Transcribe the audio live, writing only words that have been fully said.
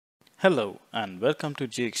Hello and welcome to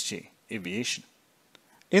GXG Aviation.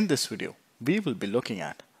 In this video, we will be looking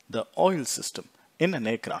at the oil system in an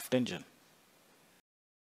aircraft engine.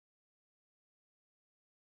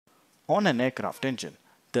 On an aircraft engine,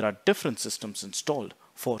 there are different systems installed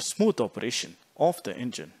for smooth operation of the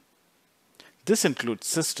engine. This includes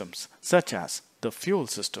systems such as the fuel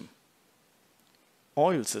system,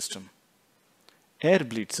 oil system, air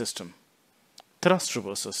bleed system, thrust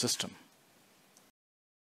reverser system.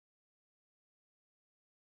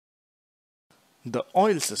 The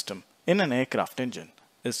oil system in an aircraft engine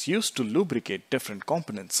is used to lubricate different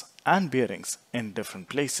components and bearings in different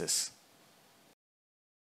places.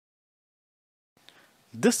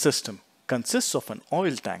 This system consists of an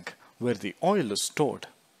oil tank where the oil is stored.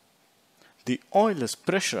 The oil is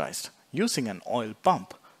pressurized using an oil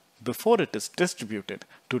pump before it is distributed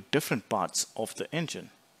to different parts of the engine.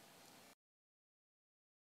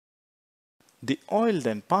 The oil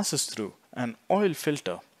then passes through an oil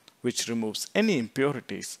filter which removes any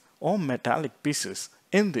impurities or metallic pieces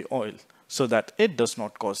in the oil so that it does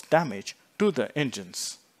not cause damage to the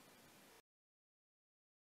engines.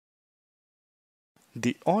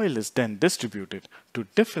 The oil is then distributed to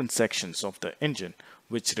different sections of the engine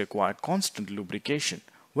which require constant lubrication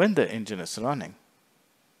when the engine is running.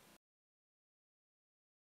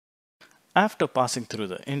 After passing through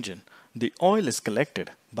the engine, the oil is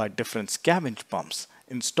collected by different scavenge pumps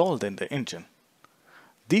installed in the engine.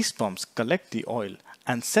 These pumps collect the oil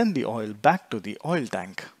and send the oil back to the oil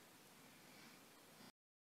tank.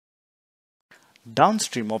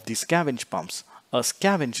 Downstream of the scavenge pumps, a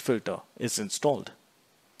scavenge filter is installed.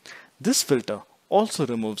 This filter also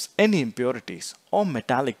removes any impurities or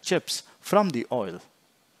metallic chips from the oil.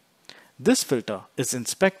 This filter is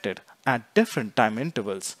inspected at different time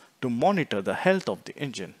intervals to monitor the health of the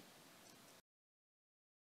engine.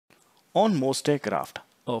 On most aircraft,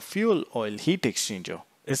 a fuel oil heat exchanger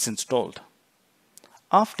is installed.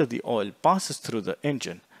 After the oil passes through the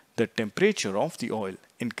engine, the temperature of the oil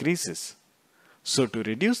increases. So to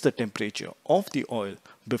reduce the temperature of the oil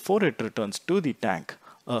before it returns to the tank,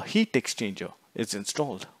 a heat exchanger is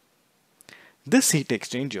installed. This heat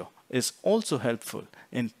exchanger is also helpful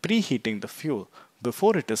in preheating the fuel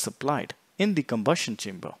before it is supplied in the combustion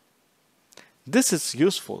chamber. This is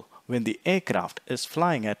useful when the aircraft is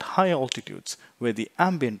flying at high altitudes where the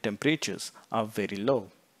ambient temperatures are very low.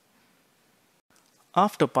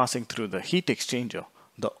 After passing through the heat exchanger,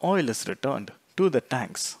 the oil is returned to the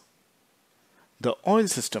tanks. The oil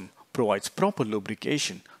system provides proper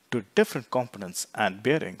lubrication to different components and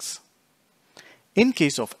bearings. In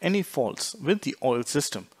case of any faults with the oil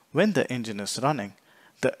system when the engine is running,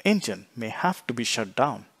 the engine may have to be shut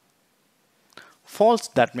down. Faults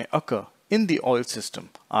that may occur in the oil system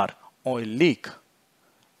are oil leak,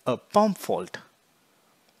 a pump fault,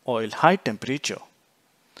 oil high temperature,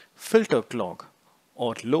 filter clog,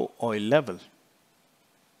 or low oil level.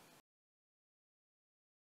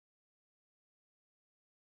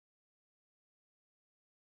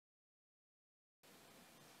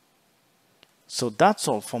 So that's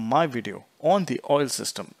all for my video on the oil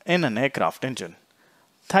system in an aircraft engine.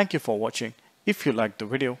 Thank you for watching. If you liked the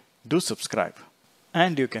video, do subscribe.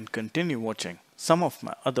 And you can continue watching some of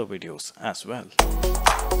my other videos as well.